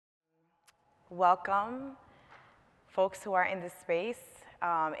Welcome, folks who are in this space.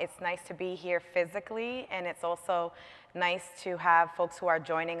 It's nice to be here physically, and it's also nice to have folks who are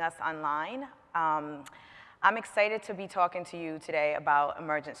joining us online. I'm excited to be talking to you today about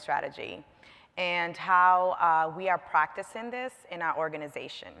emergent strategy and how we are practicing this in our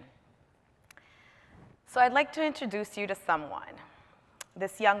organization. So I'd like to introduce you to someone,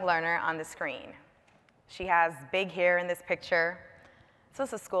 this young learner on the screen. She has big hair in this picture. This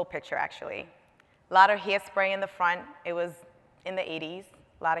is a school picture, actually. A lot of hairspray in the front. It was in the 80s.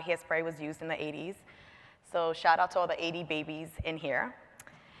 A lot of hairspray was used in the 80s. So shout out to all the 80 babies in here.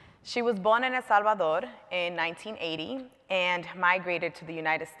 She was born in El Salvador in 1980 and migrated to the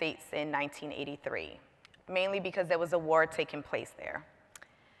United States in 1983, mainly because there was a war taking place there.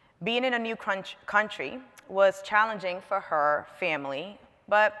 Being in a new country was challenging for her family,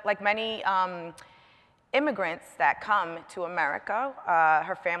 but like many immigrants that come to America,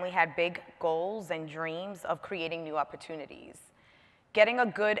 her family had big goals and dreams of creating new opportunities. Getting a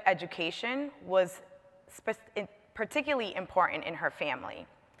good education was particularly important in her family.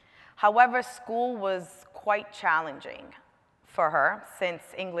 However, school was quite challenging for her since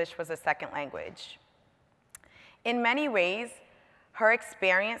English was a second language. In many ways, her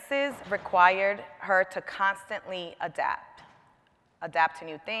experiences required her to constantly adapt to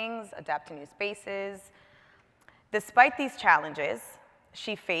new things, adapt to new spaces. Despite these challenges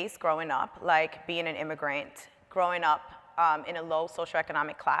she faced growing up, like being an immigrant, growing up in a low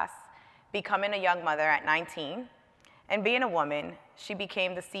socioeconomic class, becoming a young mother at 19, and being a woman, she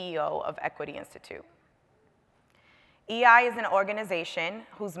became the CEO of Equity Institute. EI is an organization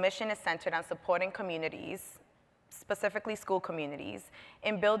whose mission is centered on supporting communities, specifically school communities,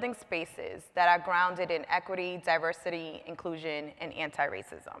 in building spaces that are grounded in equity, diversity, inclusion, and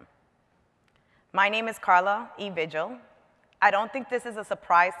anti-racism. My name is Karla Vigil. I don't think this is a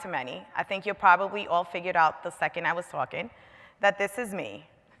surprise to many. I think you probably all figured out the second I was talking that this is me.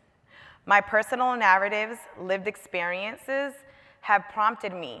 My personal narratives, lived experiences have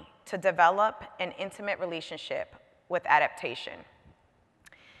prompted me to develop an intimate relationship with adaptation.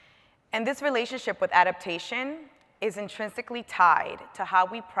 And this relationship with adaptation is intrinsically tied to how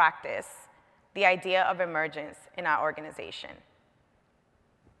we practice the idea of emergence in our organization.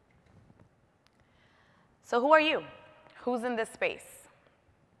 So who are you? Who's in this space?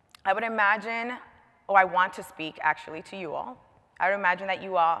 I would imagine, or I want to speak actually to you all. I would imagine that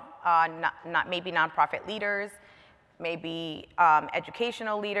you are maybe nonprofit leaders, maybe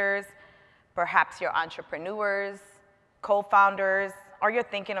educational leaders, perhaps you're entrepreneurs, co-founders, or you're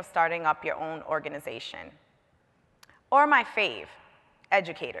thinking of starting up your own organization. Or my fave,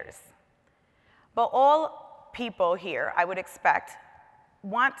 educators. But all people here, I would expect,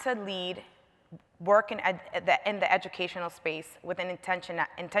 want to lead work in the educational space with an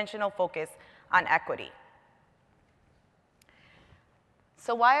intentional focus on equity.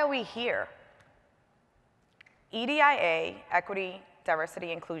 So why are we here? EDIA, Equity,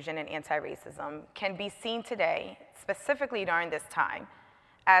 Diversity, Inclusion, and Anti-Racism, can be seen today, specifically during this time,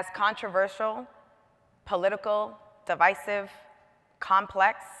 as controversial, political, divisive,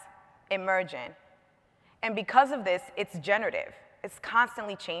 complex, emergent. And because of this, it's generative. It's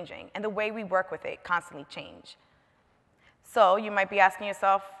constantly changing, and the way we work with it constantly change. So you might be asking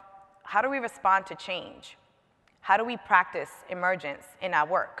yourself, how do we respond to change? How do we practice emergence in our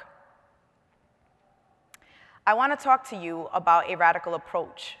work? I want to talk to you about a radical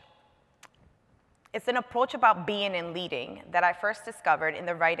approach. It's an approach about being and leading that I first discovered in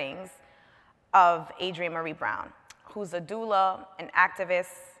the writings of Adrienne Maree Brown, who's a doula, an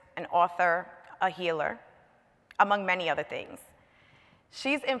activist, an author, a healer, among many other things.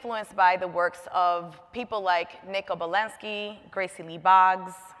 She's influenced by the works of people like Nick Obolensky, Gracie Lee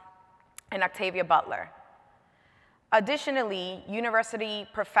Boggs, and Octavia Butler. Additionally, university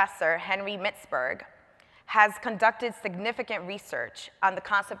professor Henry Mitzberg has conducted significant research on the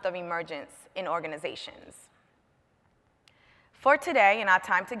concept of emergence in organizations. For today, in our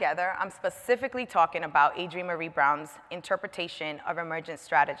time together, I'm specifically talking about Adrienne Maree Brown's interpretation of emergent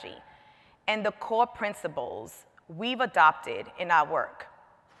strategy and the core principles we've adopted in our work.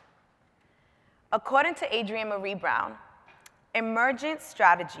 According to Adrienne Maree Brown, emergent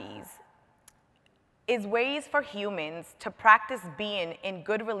strategies is ways for humans to practice being in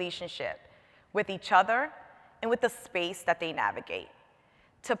good relationship with each other and with the space that they navigate,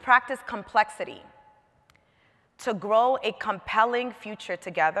 to practice complexity, to grow a compelling future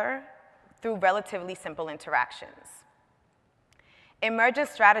together through relatively simple interactions. Emergent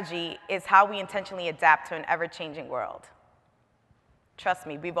strategy is how we intentionally adapt to an ever-changing world. Trust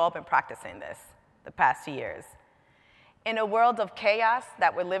me, we've all been practicing this the past 2 years. In a world of chaos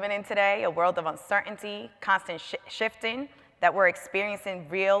that we're living in today, a world of uncertainty, constant shifting, that we're experiencing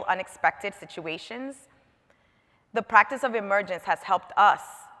real unexpected situations, the practice of emergence has helped us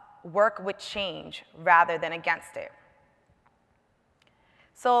work with change rather than against it.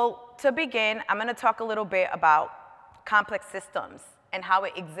 So to begin, I'm going to talk a little bit about complex systems and how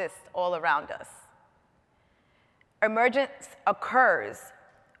it exists all around us. Emergence occurs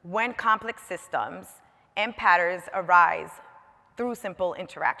when complex systems and patterns arise through simple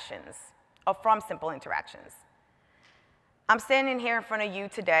interactions, or from simple interactions. I'm standing here in front of you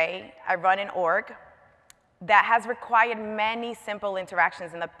today. I run an org that has required many simple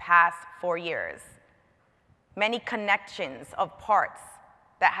interactions in the past 4 years, many connections of parts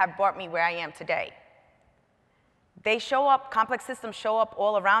that have brought me where I am today. They show up, complex systems show up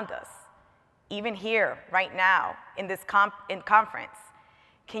all around us, even here, right now, in this conference.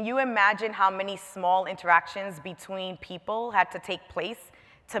 Can you imagine how many small interactions between people had to take place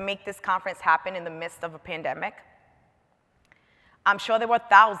to make this conference happen in the midst of a pandemic? I'm sure there were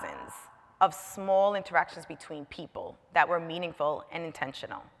thousands of small interactions between people that were meaningful and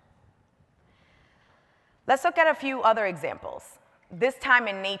intentional. Let's look at a few other examples. This time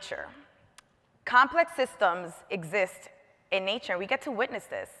in nature. Complex systems exist in nature, and we get to witness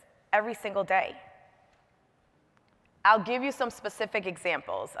this every single day. I'll give you some specific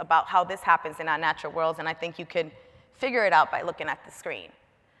examples about how this happens in our natural worlds, and I think you can figure it out by looking at the screen.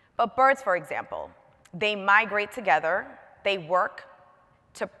 But birds, for example, they migrate together, they work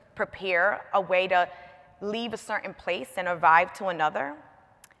to prepare a way to leave a certain place and arrive to another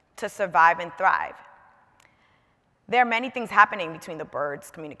to survive and thrive. There are many things happening between the birds,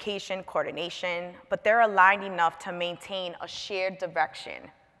 communication, coordination, but they're aligned enough to maintain a shared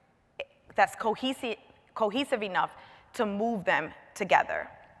direction that's cohesive enough to move them together.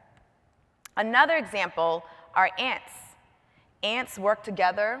 Another example are ants. Ants work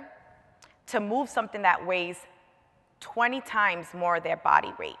together to move something that weighs 20 times more their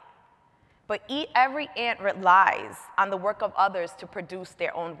body weight. But every ant relies on the work of others to produce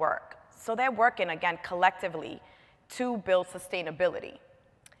their own work. So they're working, again, collectively to build sustainability.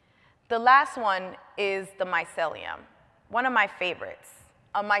 The last one is the mycelium, one of my favorites.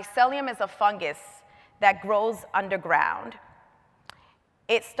 A mycelium is a fungus that grows underground.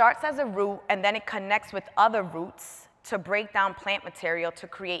 It starts as a root, and then it connects with other roots to break down plant material to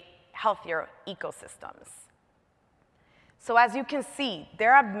create healthier ecosystems. So as you can see,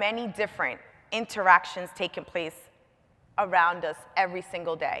 there are many different interactions taking place around us every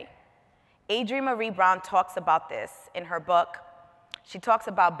single day. Adrienne Marie Brown talks about this in her book. She talks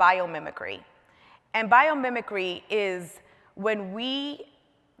about biomimicry. And biomimicry is when we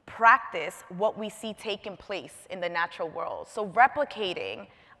practice what we see taking place in the natural world. So replicating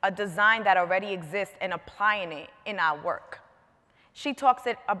a design that already exists and applying it in our work. She talks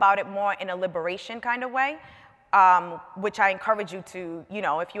about it more in a liberation kind of way, which I encourage you to,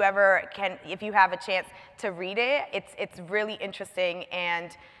 if you have a chance to read it, it's really interesting,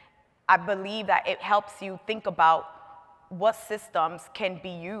 and I believe that it helps you think about what systems can be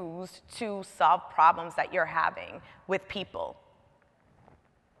used to solve problems that you're having with people.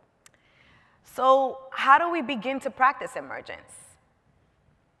 So how do we begin to practice emergence?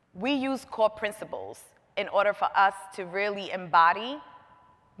 We use core principles in order for us to really embody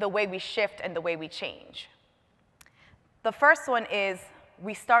the way we shift and the way we change. The first one is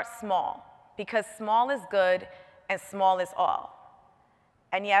we start small, because small is good and small is all.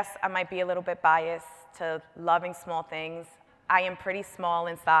 And yes, I might be a little bit biased to loving small things. I am pretty small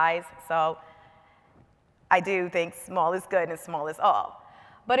in size, so I do think small is good and small is all.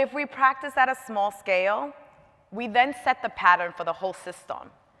 But if we practice at a small scale, we then set the pattern for the whole system,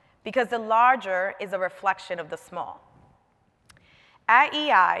 because the larger is a reflection of the small. At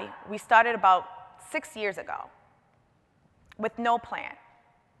EI, we started about 6 years ago with no plan.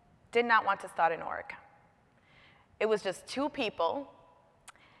 Did not want to start an org. It was just 2 people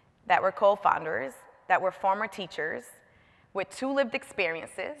that were co-founders, that were former teachers, with 2 lived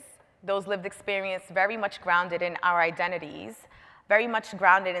experiences. Those lived experiences very much grounded in our identities, very much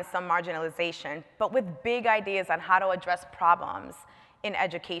grounded in some marginalization, but with big ideas on how to address problems in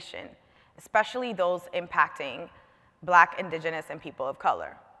education, especially those impacting Black, Indigenous, and people of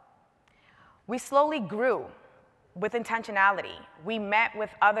color. We slowly grew with intentionality. We met with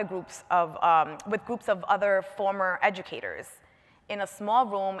other groups of, other former educators in a small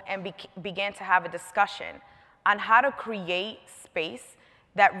room and began to have a discussion on how to create space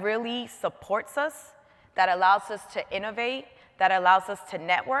that really supports us, that allows us to innovate, that allows us to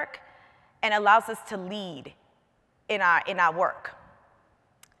network, and allows us to lead in our work.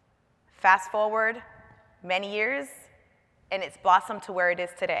 Fast forward many years, and it's blossomed to where it is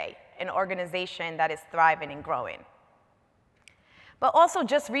today, an organization that is thriving and growing. But also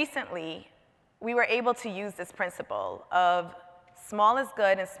just recently, we were able to use this principle of small is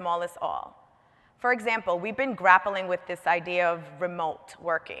good and small is all. For example, we've been grappling with this idea of remote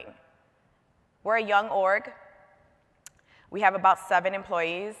working. We're a young org. We have about 7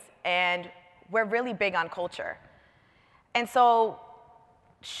 employees, and we're really big on culture. And so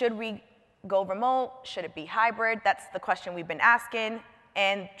should we go remote? Should it be hybrid? That's the question we've been asking.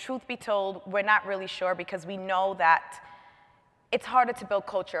 And truth be told, we're not really sure because we know that it's harder to build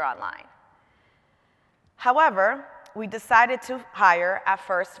culture online. However, we decided to hire our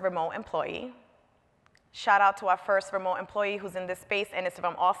first remote employee. Shout out to our first remote employee who's in this space, and it's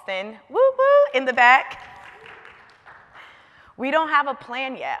from Austin, woo woo, in the back. We don't have a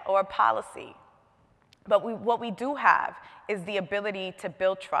plan yet or a policy, but what we do have is the ability to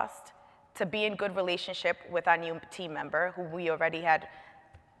build trust, to be in good relationship with our new team member, who we already had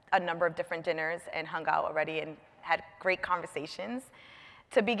a number of different dinners and hung out already and had great conversations,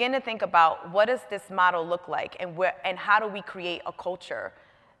 to begin to think about what does this model look like and how do we create a culture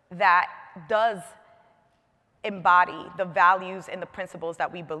that does embody the values and the principles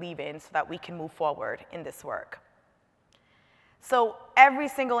that we believe in so that we can move forward in this work. So every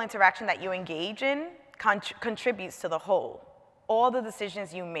single interaction that you engage in contributes to the whole. All the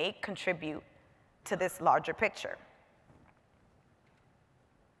decisions you make contribute to this larger picture.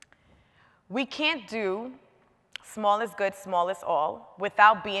 We can't do small is good, small is all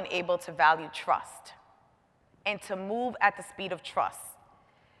without being able to value trust and to move at the speed of trust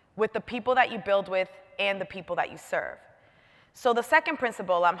with the people that you build with and the people that you serve. So the second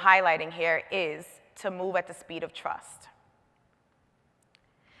principle I'm highlighting here is to move at the speed of trust.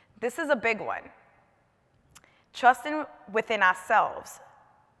 This is a big one. Trusting within ourselves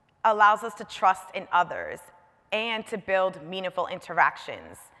allows us to trust in others and to build meaningful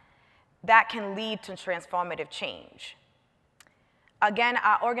interactions that can lead to transformative change. Again,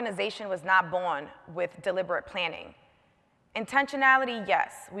 our organization was not born with deliberate planning. Intentionality,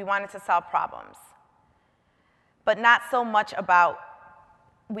 yes, we wanted to solve problems, but not so much about,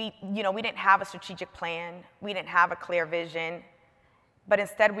 we didn't have a strategic plan, we didn't have a clear vision, but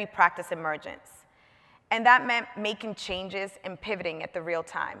instead we practiced emergence. And that meant making changes and pivoting at the real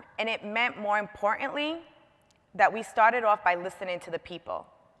time. And it meant, more importantly, that we started off by listening to the people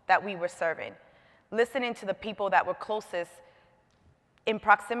that we were serving, listening to the people that were closest in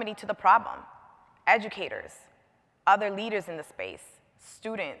proximity to the problem, educators, other leaders in the space,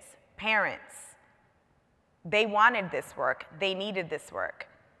 students, parents. They wanted this work, they needed this work.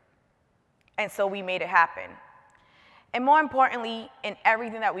 And so we made it happen. And more importantly, in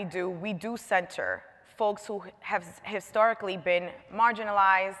everything that we do center folks who have historically been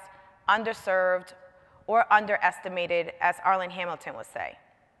marginalized, underserved, or underestimated, as Arlen Hamilton would say.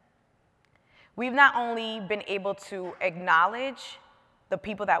 We've not only been able to acknowledge the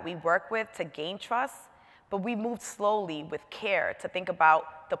people that we work with to gain trust, but we've moved slowly with care to think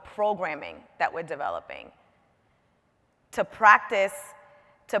about the programming that we're developing, to practice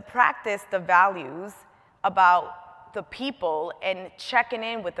the values about the people and checking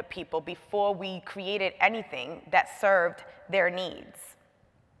in with the people before we created anything that served their needs.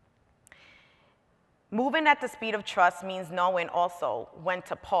 Moving at the speed of trust means knowing also when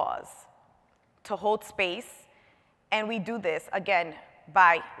to pause, to hold space, and we do this, again,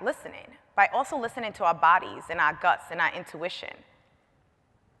 by listening, by also listening to our bodies and our guts and our intuition.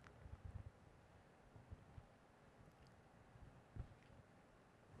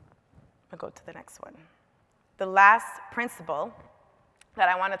 I'll go to the next one. The last principle that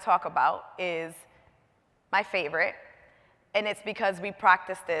I want to talk about is my favorite, and it's because we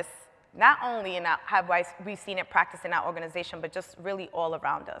practice this not only we've seen it practiced in our organization, but just really all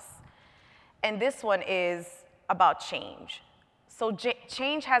around us. And this one is about change. So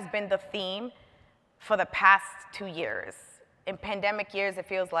change has been the theme for the past 2 years. In pandemic years, it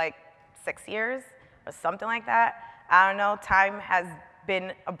feels like 6 years or something like that. I don't know, time has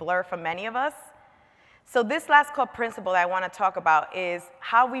been a blur for many of us. So this last core principle that I want to talk about is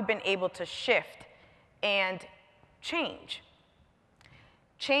how we've been able to shift and change.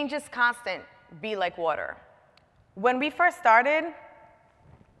 Change is constant, be like water. When we first started,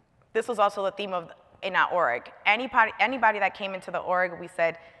 this was also the theme in our org. Anybody that came into the org, we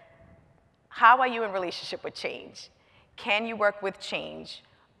said, how are you in relationship with change? Can you work with change,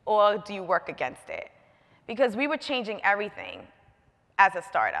 or do you work against it? Because we were changing everything as a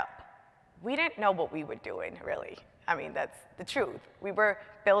startup. We didn't know what we were doing, really. I mean, that's the truth. We were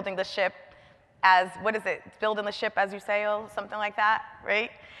building the ship as, what is it? Building the ship as you sail, something like that,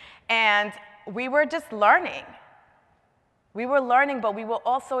 right? And we were just learning. We were learning, but we were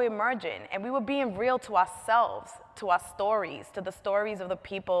also emergent, and we were being real to ourselves, to our stories, to the stories of the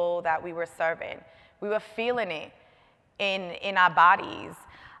people that we were serving. We were feeling it in our bodies.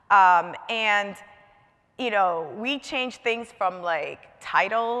 And, you know, we changed things from like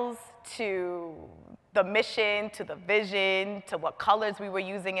titles to the mission, to the vision, to what colors we were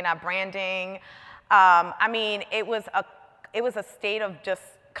using in our branding. I mean, it was a state of just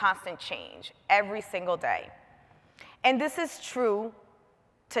constant change every single day. And this is true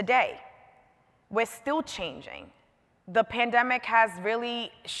today. We're still changing. The pandemic has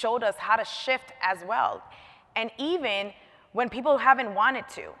really showed us how to shift as well. And even when people haven't wanted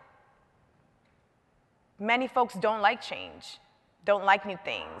to. Many folks don't like change, don't like new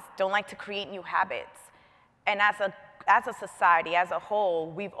things, don't like to create new habits. And as a society, as a whole,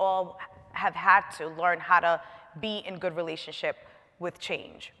 we've all have had to learn how to be in good relationship with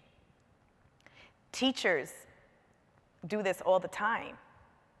change. Teachers do this all the time.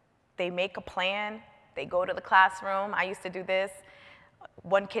 They make a plan, they go to the classroom. I used to do this.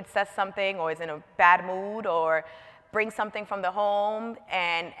 One kid says something or is in a bad mood or brings something from the home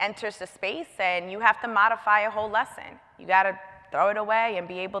and enters the space, and you have to modify a whole lesson. You gotta throw it away and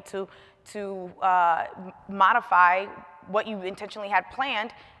be able to modify what you intentionally had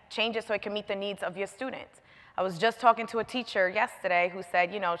planned, change it so it can meet the needs of your students. I was just talking to a teacher yesterday who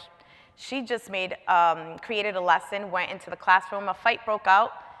said, you know, she just created a lesson, went into the classroom, a fight broke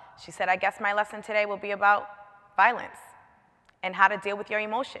out. She said, I guess my lesson today will be about violence and how to deal with your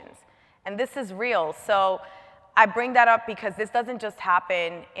emotions. And this is real. So I bring that up because this doesn't just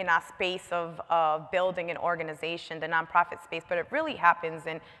happen in our space of building an organization, the nonprofit space, but it really happens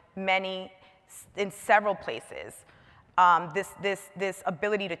in several places. This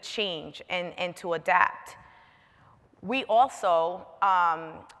ability to change and to adapt. We also,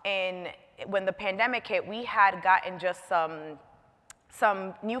 when the pandemic hit, we had gotten just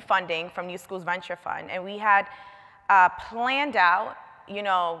some new funding from New Schools Venture Fund, and we had planned out, you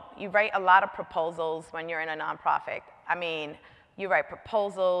know, you write a lot of proposals when you're in a nonprofit. I mean, you write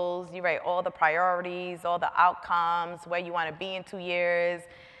proposals, you write all the priorities, all the outcomes, where you want to be in 2 years.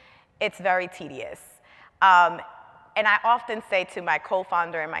 It's very tedious. And I often say to my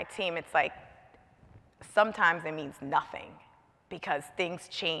co-founder and my team, it's like, sometimes it means nothing because things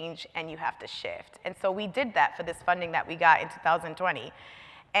change and you have to shift. And so we did that for this funding that we got in 2020.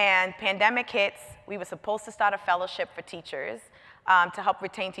 And pandemic hits, we were supposed to start a fellowship for teachers to help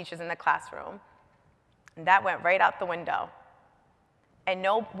retain teachers in the classroom. And that went right out the window. And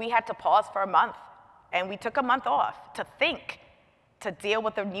no, we had to pause for a month. And we took a month off to think, to deal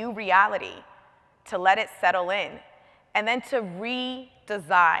with a new reality, to let it settle in, and then to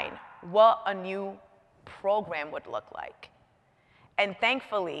redesign what a new program would look like. And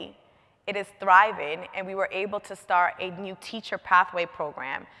thankfully, it is thriving, and we were able to start a new teacher pathway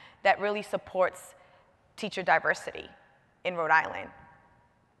program that really supports teacher diversity in Rhode Island.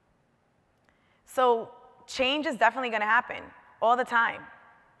 So change is definitely going to happen all the time.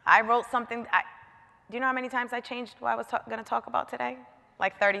 I wrote something. Do you know how many times I changed what I was going to talk about today?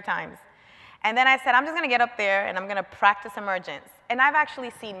 Like 30 times. And then I said, I'm just going to get up there and I'm going to practice emergence. And I've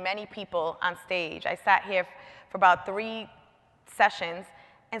actually seen many people on stage. I sat here for about 3 sessions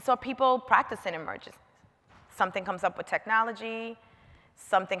and saw people practicing emergence. Something comes up with technology,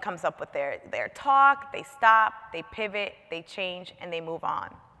 something comes up with their talk, they stop, they pivot, they change, and they move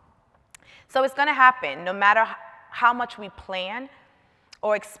on. So it's going to happen no matter how much we plan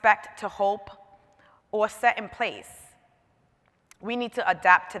or expect to hope or set in place. We need to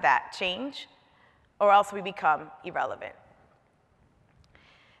adapt to that change or else we become irrelevant.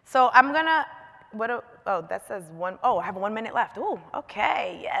 So I'm going to, that says I have 1 minute left. Oh,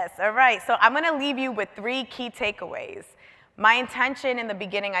 okay, yes, all right. So I'm going to leave you with 3 key takeaways. My intention in the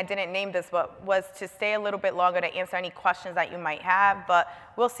beginning, I didn't name this, but was to stay a little bit longer to answer any questions that you might have, but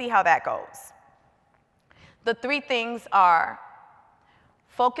we'll see how that goes. The 3 things are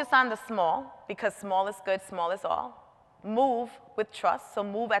focus on the small, because small is good, small is all. Move with trust, so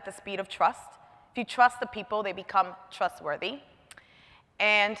move at the speed of trust. If you trust the people, they become trustworthy.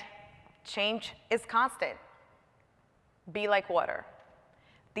 And change is constant. Be like water.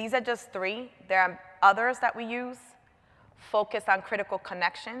 These are just 3. There are others that we use. Focus on critical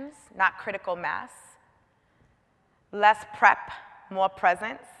connections, not critical mass. Less prep, more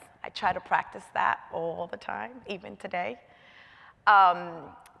presence. I try to practice that all the time, even today.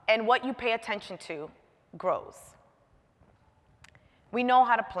 And what you pay attention to grows. We know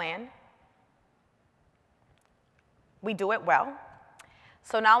how to plan. We do it well.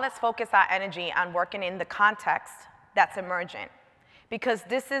 So now let's focus our energy on working in the context that's emergent, because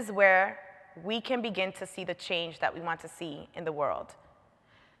this is where we can begin to see the change that we want to see in the world.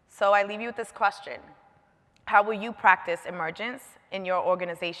 So I leave you with this question. How will you practice emergence in your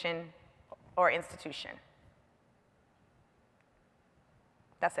organization or institution?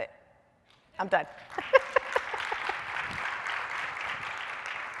 That's it. I'm done.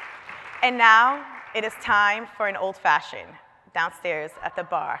 And now it is time for an old-fashioned downstairs at the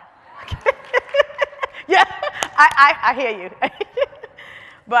bar. Yeah, I hear you.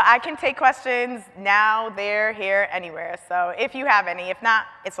 But I can take questions now, there, here, anywhere. So if you have any, if not,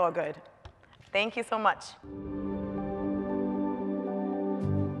 it's all good. Thank you so much.